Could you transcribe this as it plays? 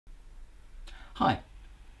Hi,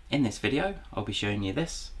 in this video I'll be showing you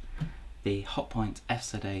this, the Hotpoint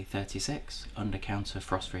FZA36 under-counter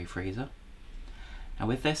frost-free freezer. Now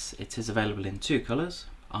with this, it is available in two colours,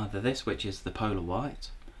 either this, which is the polar white,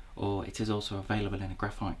 or it is also available in a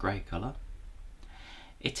graphite grey colour.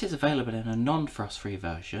 It is available in a non-frost-free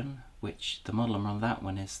version, which the model number on that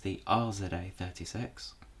one is the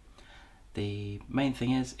RZA36. The main thing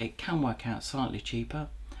is it can work out slightly cheaper,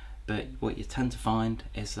 but what you tend to find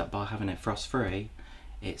is that by having it frost-free,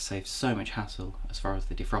 it saves so much hassle as far as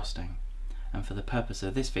the defrosting. And for the purpose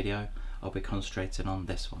of this video, I'll be concentrating on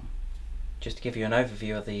this one. Just to give you an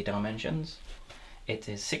overview of the dimensions, it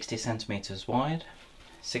is 60 centimeters wide,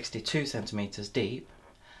 62 centimeters deep,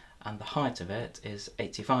 and the height of it is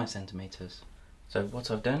 85 centimeters. So what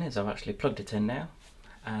I've done is I've actually plugged it in now,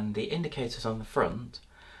 and the indicators on the front,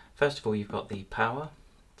 first of all you've got the power,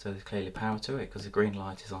 so there's clearly power to it because the green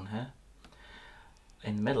light is on here.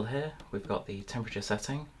 In the middle here we've got the temperature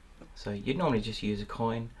setting, so you'd normally just use a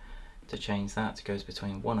coin to change that. It goes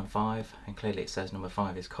between 1 and 5, and clearly it says number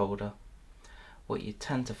 5 is colder. What you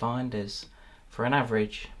tend to find is for an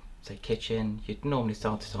average, say kitchen, you'd normally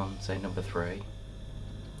start it on say number 3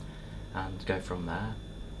 and go from there.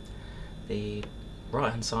 The right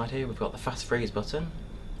hand side here we've got the fast freeze button.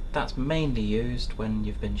 That's mainly used when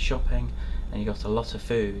you've been shopping and you've got a lot of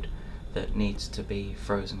food that needs to be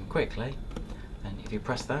frozen quickly, and if you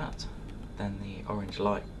press that, then the orange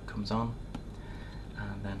light comes on,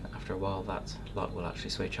 and then after a while that light will actually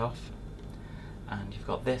switch off. And you've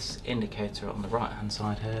got this indicator on the right hand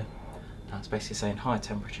side here, that's basically saying high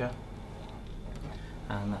temperature,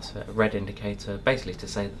 and that's a red indicator basically to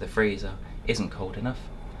say that the freezer isn't cold enough,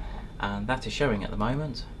 and that is showing at the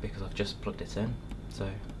moment because I've just plugged it in, so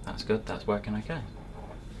that's good, that's working okay.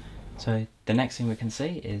 So the next thing we can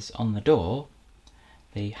see is on the door,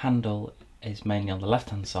 the handle is mainly on the left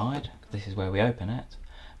hand side, this is where we open it,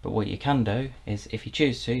 but what you can do is if you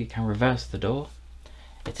choose to, you can reverse the door.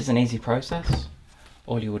 It is an easy process.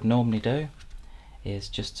 All you would normally do is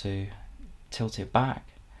just to tilt it back,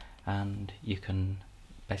 and you can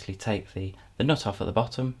basically take the nut off at the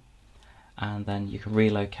bottom, and then you can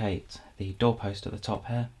relocate the doorpost at the top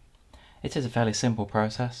here. It is a fairly simple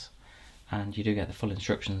process, and you do get the full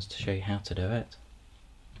instructions to show you how to do it.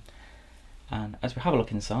 And as we have a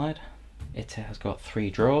look inside, it has got 3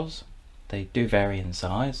 drawers. They do vary in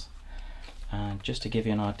size, and just to give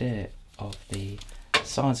you an idea of the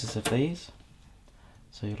sizes of these,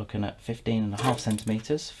 so you're looking at 15.5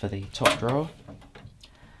 centimeters for the top drawer,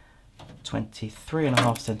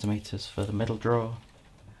 23.5 centimeters for the middle drawer,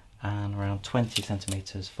 and around 20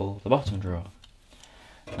 centimeters for the bottom drawer.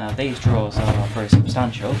 Now these drawers are very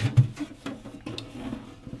substantial.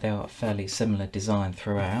 They are a fairly similar design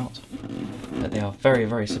throughout, but they are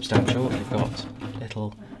very substantial. They've got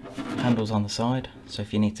little handles on the side, so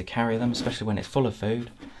if you need to carry them, especially when it's full of food,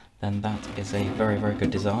 then that is a very good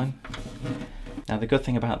design. Now the good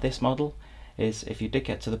thing about this model is if you did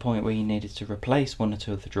get to the point where you needed to replace 1 or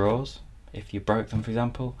 2 of the drawers, if you broke them for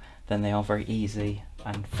example, then they are very easy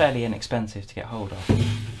and fairly inexpensive to get hold of.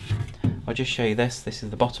 I'll just show you this is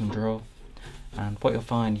the bottom drawer, and what you'll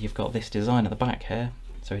find, you've got this design at the back here,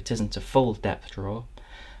 so it isn't a full depth drawer,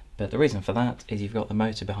 but the reason for that is you've got the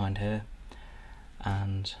motor behind here,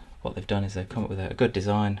 and what they've done is they've come up with a good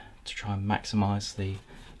design to try and maximise the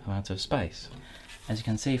amount of space. As you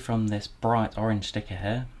can see from this bright orange sticker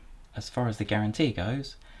here, as far as the guarantee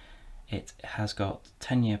goes, it has got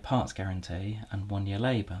 10-year parts guarantee and 1-year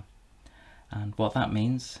labour. And what that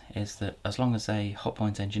means is that as long as a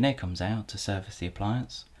Hotpoint engineer comes out to service the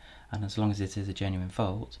appliance, and as long as it is a genuine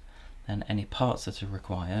fault, then any parts that are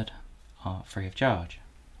required are free of charge.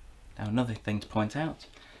 Now another thing to point out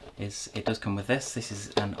is it does come with this. This is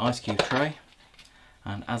an ice cube tray,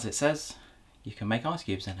 and as it says, you can make ice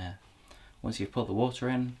cubes in here. Once you've put the water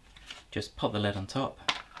in, just pop the lid on top,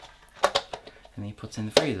 and then you put it in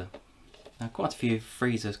the freezer. Now quite a few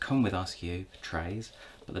freezers come with ice cube trays,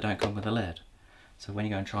 but they don't come with a lid. So when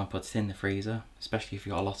you go and try and put it in the freezer, especially if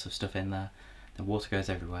you've got a lot of stuff in there, the water goes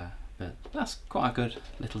everywhere. But that's quite a good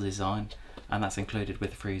little design, and that's included with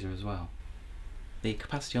the freezer as well. The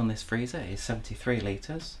capacity on this freezer is 73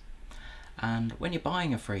 litres, and when you're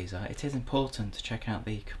buying a freezer, it is important to check out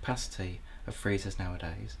the capacity of freezers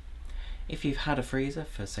nowadays. If you've had a freezer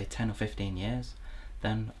for say 10 or 15 years,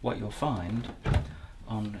 then what you'll find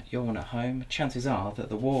on your one at home, chances are that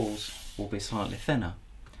the walls will be slightly thinner.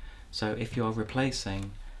 So if you're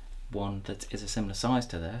replacing one that is a similar size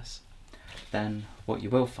to this, then what you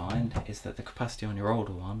will find is that the capacity on your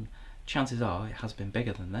older one, chances are it has been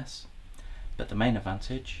bigger than this. But the main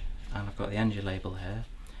advantage, and I've got the engine label here,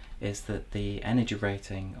 is that the energy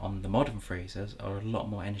rating on the modern freezers are a lot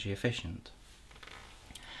more energy efficient.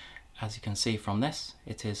 As you can see from this,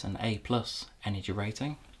 it is an A+ energy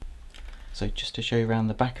rating. So just to show you around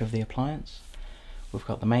the back of the appliance, we've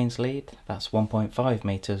got the mains lead, that's 1.5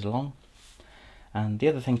 meters long. And the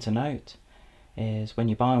other thing to note is when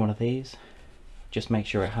you buy one of these, just make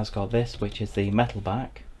sure it has got this, which is the metal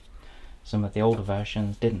back. Some of the older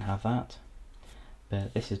versions didn't have that,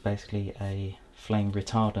 but this is basically a flame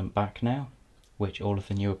retardant back now, which all of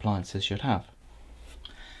the new appliances should have.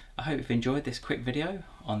 I hope you've enjoyed this quick video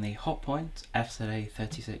on the Hotpoint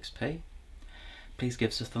FZA36P. Please give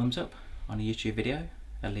us a thumbs up on a YouTube video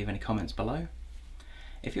and leave any comments below.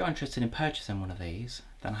 If you're interested in purchasing one of these,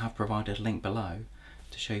 then I have provided a link below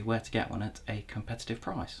to show you where to get one at a competitive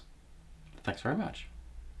price. Thanks very much.